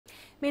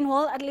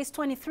Meanwhile, at least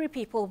 23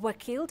 people were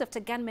killed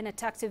after gunmen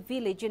attacked a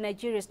village in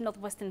Nigeria's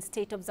northwestern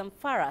state of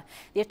Zamfara.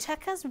 The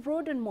attackers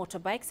rode on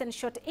motorbikes and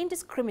shot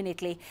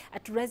indiscriminately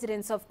at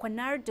residents of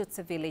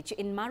Kwanardutsa village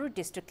in Maru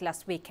district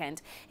last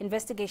weekend.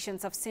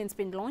 Investigations have since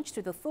been launched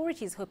with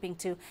authorities hoping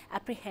to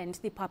apprehend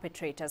the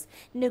perpetrators.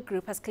 No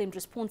group has claimed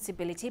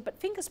responsibility, but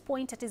fingers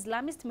point at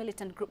Islamist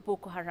militant group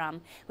Boko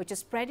Haram, which has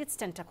spread its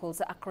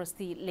tentacles across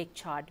the Lake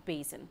Chad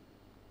basin.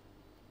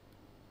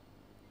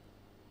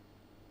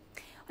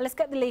 Let's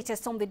get the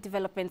latest on the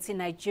developments in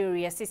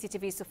Nigeria.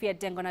 CCTV's Sophia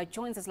Dengona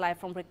joins us live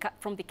from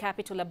the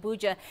capital,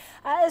 Abuja.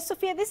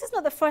 Sophia, this is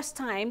not the first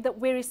time that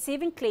we're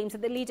receiving claims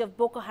that the leader of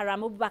Boko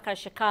Haram, Abubakar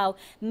Shekau,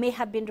 may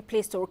have been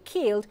replaced or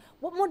killed.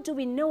 What more do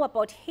we know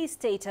about his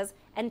status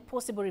and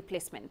possible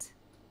replacement?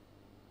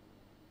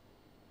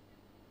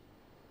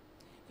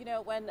 You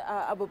know, when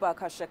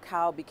Abubakar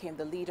Shekau became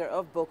the leader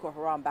of Boko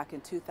Haram back in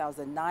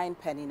 2009,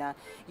 Penina,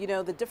 you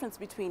know, the difference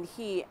between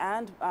he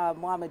and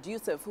Muhammad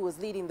Yusuf, who was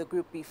leading the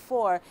group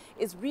before,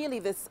 is really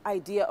this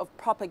idea of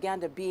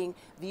propaganda being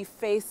the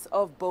face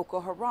of Boko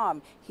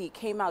Haram. He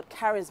came out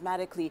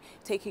charismatically,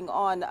 taking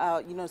on,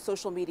 you know,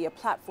 social media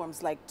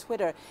platforms like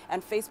Twitter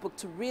and Facebook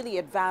to really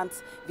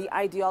advance the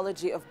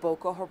ideology of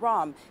Boko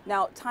Haram.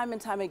 Now, time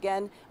and time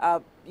again,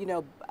 you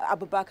know,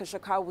 Abubakar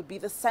Shekau would be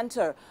the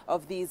center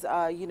of these,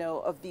 you know,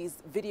 of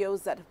these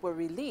videos that were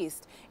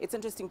released. It's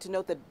interesting to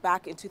note that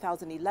back in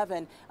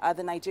 2011,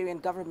 the Nigerian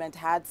government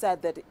had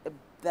said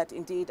that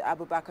indeed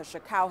Abubakar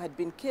Shekau had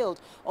been killed,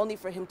 only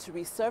for him to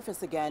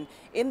resurface again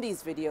in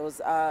these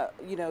videos.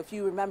 You know, if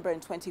you remember in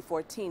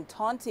 2014,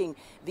 taunting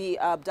the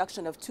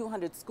abduction of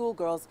 200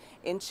 schoolgirls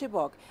in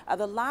Chibok.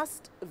 The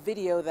last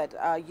video that,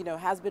 you know,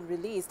 has been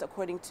released,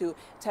 according to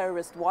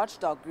terrorist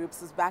watchdog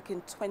groups, is back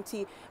in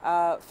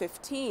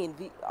 2015,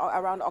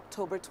 around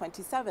October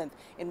 27th,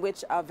 in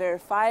which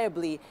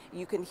verifiably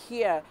you can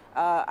hear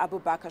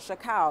Abubakar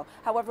Shekau.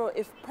 However,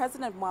 if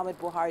President Muhammadu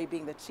Buhari,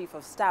 being the chief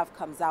of staff,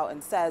 comes out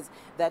and says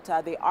that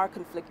they are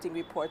conflicting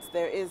reports,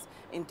 there is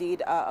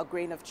indeed a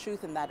grain of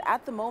truth in that.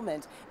 At the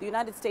moment, the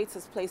United States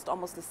has placed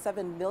almost a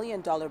 $7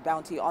 million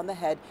bounty on the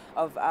head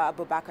of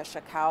Abubakar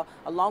Shekau,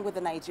 along with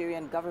the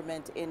Nigerian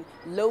government, in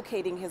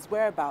locating his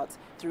whereabouts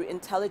through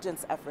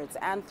intelligence efforts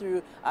and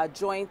through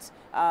joint,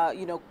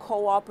 you know,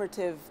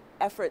 cooperative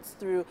efforts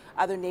through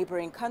other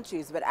neighboring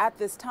countries. But at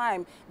this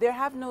time, there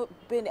have not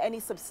been any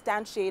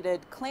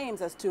substantiated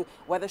claims as to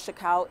whether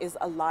Shekau is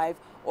alive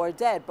or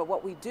dead. But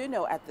what we do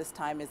know at this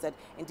time is that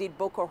indeed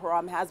Boko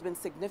Haram has been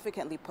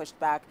significantly pushed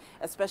back,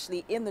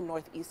 especially in the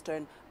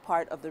northeastern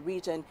part of the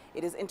region.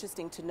 It is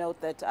interesting to note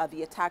that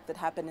the attack that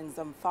happened in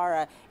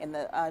Zamfara in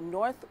the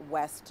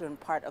northwestern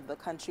part of the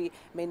country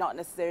may not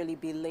necessarily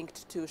be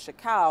linked to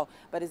Shekau,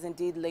 but is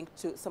indeed linked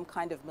to some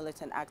kind of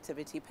militant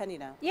activity.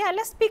 Penina. Yeah,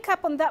 let's pick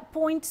up on that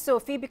point,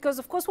 Sophie, because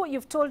of course what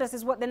you've told us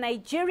is what the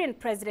Nigerian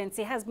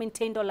presidency has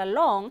maintained all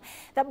along,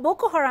 that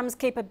Boko Haram's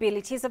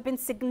capabilities have been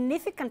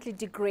significantly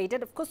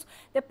degraded. Of course,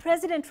 the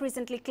president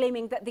recently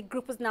claiming that the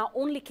group is now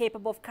only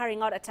capable of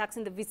carrying out attacks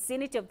in the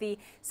vicinity of the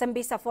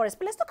Sambisa forest.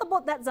 But let's talk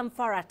about that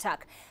Zamfara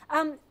attack.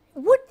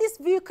 Would this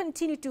view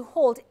continue to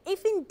hold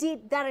if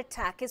indeed that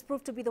attack is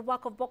proved to be the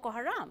work of Boko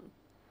Haram?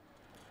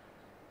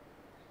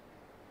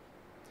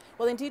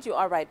 Well, indeed, you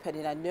are right,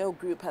 Penina. No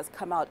group has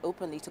come out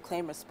openly to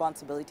claim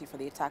responsibility for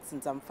the attacks in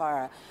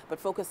Zamfara, but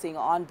focusing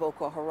on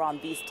Boko Haram,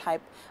 these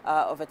type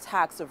of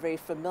attacks are very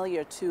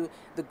familiar to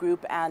the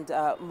group and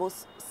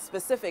most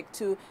specific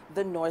to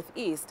the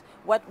northeast.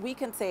 What we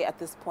can say at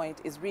this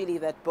point is really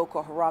that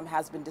Boko Haram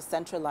has been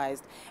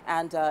decentralized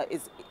and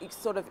is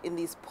sort of in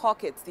these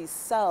pockets, these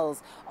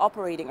cells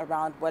operating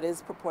around what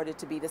is purported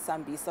to be the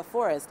Sambisa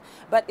forest.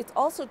 But it's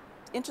also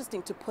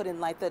interesting to put in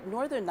light that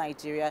northern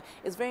Nigeria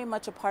is very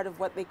much a part of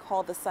what they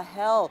call the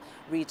Sahel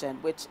region,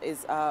 which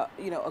is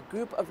you know, a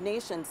group of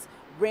nations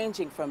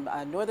ranging from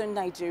northern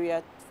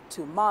Nigeria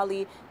to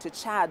Mali, to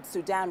Chad,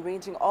 Sudan,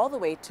 ranging all the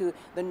way to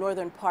the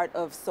northern part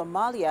of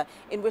Somalia,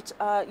 in which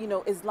you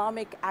know,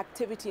 Islamic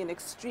activity and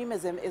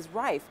extremism is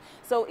rife.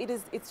 So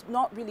it's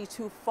not really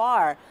too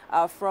far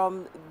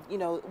from, you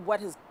know, what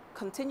has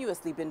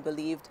continuously been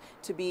believed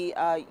to be,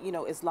 you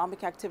know,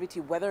 Islamic activity.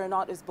 Whether or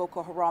not is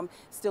Boko Haram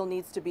still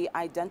needs to be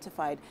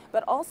identified.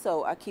 But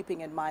also keeping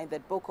in mind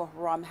that Boko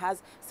Haram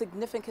has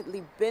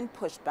significantly been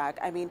pushed back.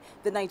 I mean,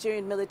 the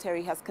Nigerian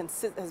military has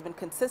been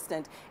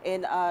consistent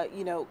in,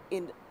 you know,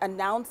 in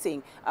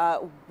announcing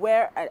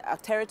where a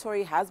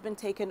territory has been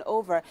taken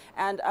over.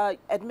 And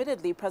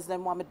admittedly,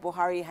 President Muhammadu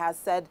Buhari has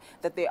said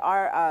that there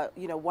are,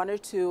 you know, one or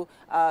two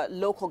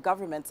local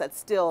governments that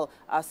still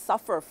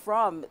suffer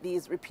from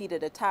these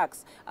repeated attacks.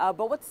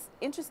 But what's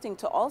interesting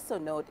to also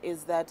note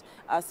is that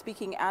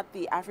speaking at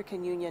the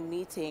African Union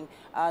meeting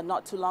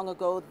not too long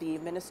ago, the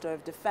Minister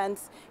of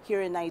Defense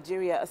here in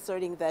Nigeria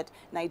asserting that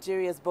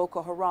Nigeria's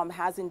Boko Haram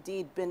has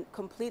indeed been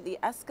completely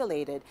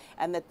escalated,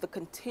 and that the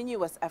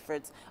continuous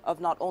efforts of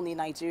not only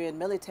Nigerian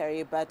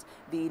military but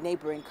the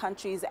neighboring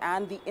countries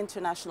and the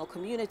international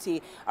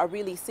community are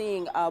really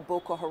seeing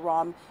Boko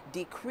Haram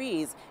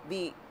decrease.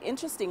 The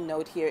interesting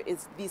note here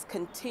is these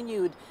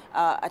continued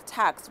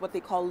attacks, what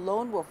they call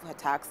lone wolf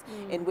attacks, attacks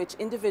in which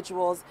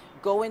individuals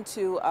go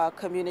into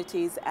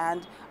communities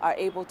and are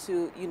able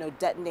to,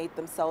 detonate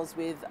themselves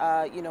with,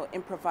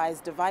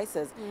 improvised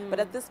devices. But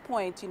at this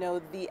point,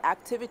 the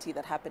activity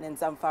that happened in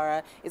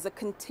Zamfara is a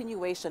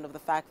continuation of the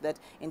fact that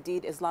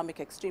indeed Islamic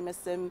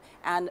extremism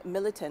and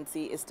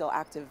militancy is still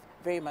active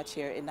very much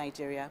here in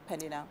Nigeria.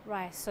 Penina.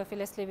 Right, Sophie,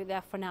 let's leave it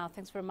there for now.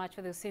 Thanks very much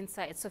for those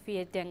insights.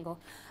 Sophia Dengo,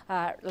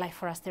 live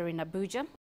for us there in Abuja.